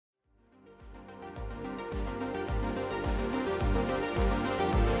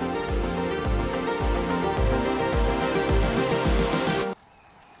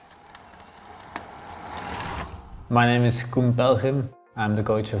My name is Koen Pelgrim. I'm the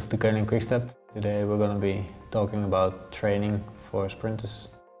coach of Deceuninck Quick-Step. Today we're going to be talking about training for sprinters.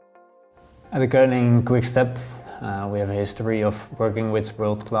 At Deceuninck Quick-Step we have a history of working with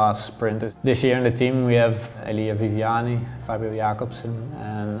world-class sprinters. This year in the team we have Elia Viviani, Fabio Jacobsen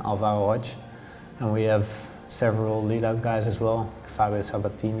and Alvaro Hodge. And we have several lead-out guys as well. Fabio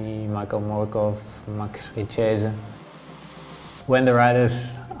Sabatini, Michael Morkov, Max Richese. When the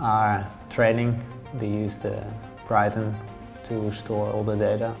riders are training, they use the Bryton to store all the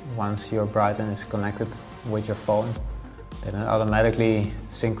data. Once your Bryton is connected with your phone, then it automatically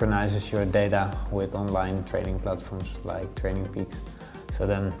synchronizes your data with online training platforms like TrainingPeaks. So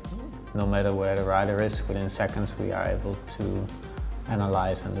then, no matter where the rider is, within seconds we are able to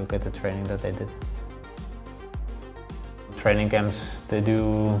analyze and look at the training that they did. Training camps, they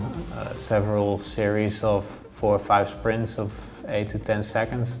do several series of 4 or 5 sprints of 8 to 10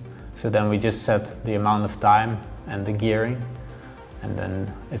 seconds. So then we just set the amount of time and the gearing, and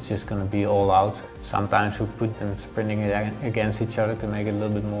then it's just going to be all out. Sometimes we put them sprinting against each other to make it a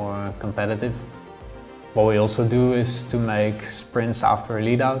little bit more competitive. What we also do is to make sprints after a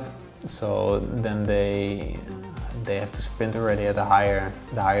lead out, so then they have to sprint already at the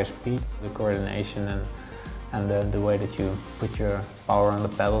higher speed. The coordination and the way that you put your power on the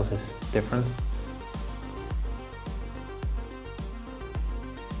pedals is different.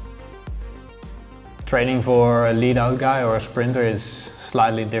 Training for a lead-out guy or a sprinter is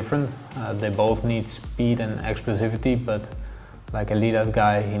slightly different. They both need speed and explosivity, but like a lead-out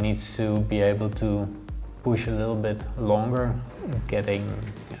guy, he needs to be able to push a little bit longer, getting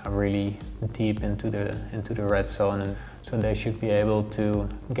really deep into the red zone. And so they should be able to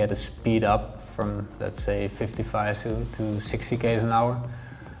get a speed up from, let's say, 55 to 60 km an hour,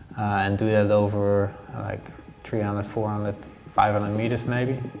 and do that over like 300, 400, 500 meters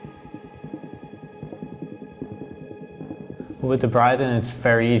maybe. With the Bryton, it's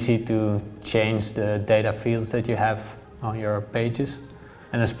very easy to change the data fields that you have on your pages.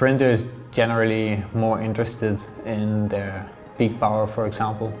 And a sprinter is generally more interested in their peak power, for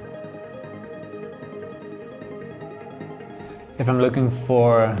example. If I'm looking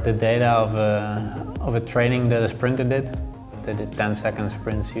for the data of a training that a sprinter did, if they did 10-second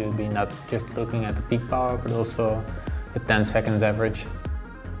sprints, you'd be not just looking at the peak power, but also the 10 seconds average.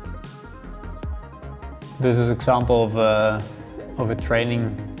 This is an example of a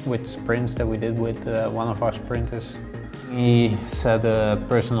training with sprints that we did with one of our sprinters. He set a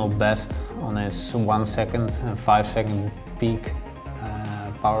personal best on his 1 second and 5 second peak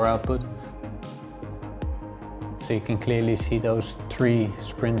power output. So you can clearly see those 3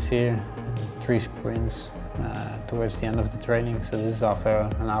 sprints here, 3 sprints towards the end of the training. So this is after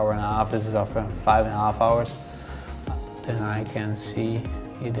an hour and a half, this is after 5.5 hours. Then I can see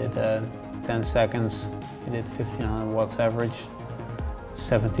he did 10 seconds, he did 1500 watts average,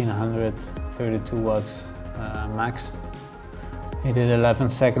 1732 watts max. He did 11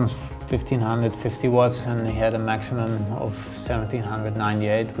 seconds, 1550 watts, and he had a maximum of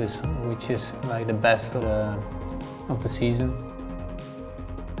 1798, which is like the best of the season.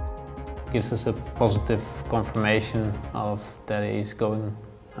 Gives us a positive confirmation of that he's going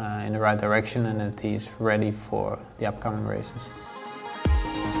in the right direction and that he's ready for the upcoming races.